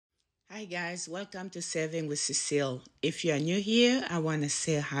Hi guys, welcome to Serving with Cecile. If you are new here, I want to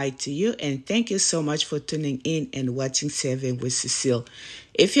say hi to you and thank you so much for tuning in and watching Serving with Cecile.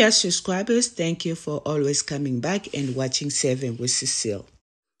 If you are subscribers, thank you for always coming back and watching Serving with Cecile.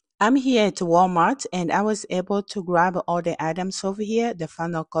 I'm here at Walmart and I was able to grab all the items over here. The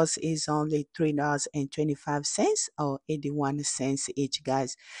final cost is only $3.25 or 81 cents each,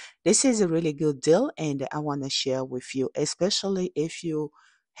 guys. This is a really good deal and I want to share with you, especially if you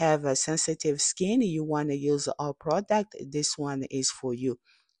have a sensitive skin, you want to use our product. This one is for you.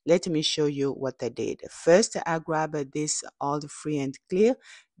 Let me show you what I did. First, I grabbed this all free and clear.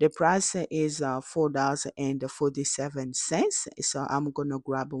 The price is $4.47. So I'm gonna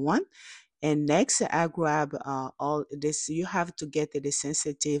grab one. And next, I grab all this. You have to get the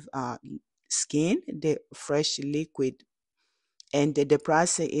sensitive skin, the fresh liquid, and the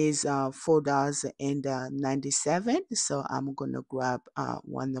price is $4.97. So I'm gonna grab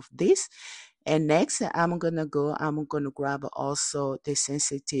one of these. And next, I'm gonna grab also the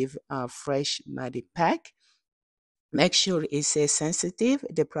sensitive fresh muddy pack. Make sure it says sensitive.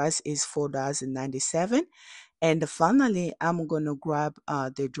 The price is $4.97. And finally, I'm going to grab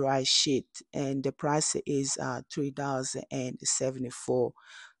the dry sheet, and the price is $3.74.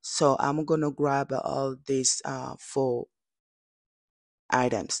 So I'm going to grab all these four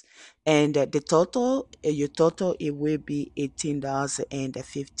items, and the total, your total, it will be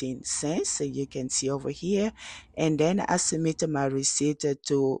 $18.15. So you can see over here. And then I submitted my receipt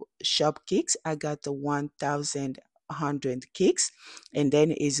to Shopkick. I got 1,100 kicks, and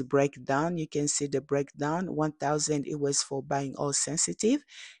then is breakdown. You can see the breakdown. 1,000 it was for buying all sensitive,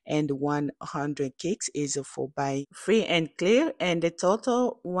 and 100 kicks is for buying free and clear, and the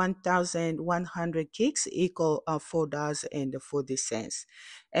total 1,100 kicks equal $4.40.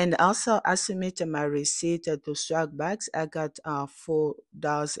 And also I submitted my receipt to swag bags. I got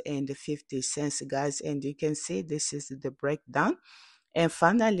 $4.50, guys, and you can see this is the breakdown. And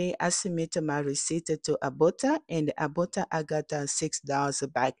finally, I submitted my receipt to Abota, and Abota I got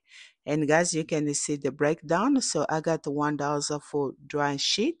 $6 back. And guys, you can see the breakdown. So I got $1 for dry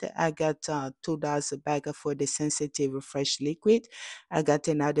sheet. I got $2 back for the sensitive fresh liquid. I got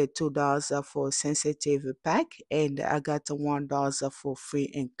another $2 for sensitive pack, and I got $1 for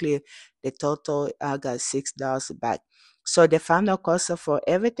free and clear. The total, I got $6 back. So the final cost for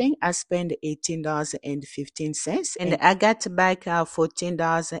everything, I spent $18.15, and I got back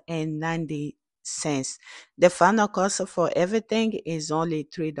 $14.90. The final cost for everything is only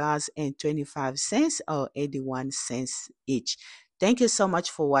 $3.25 or 81 cents each. Thank you so much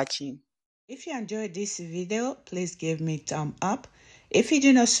for watching. If you enjoyed this video, please give me a thumb up. If you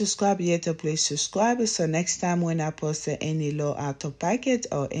do not subscribe yet, please subscribe so next time when I post any low auto packet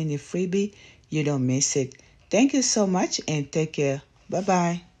or any freebie, you don't miss it. Thank you so much and take care.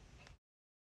 Bye-bye.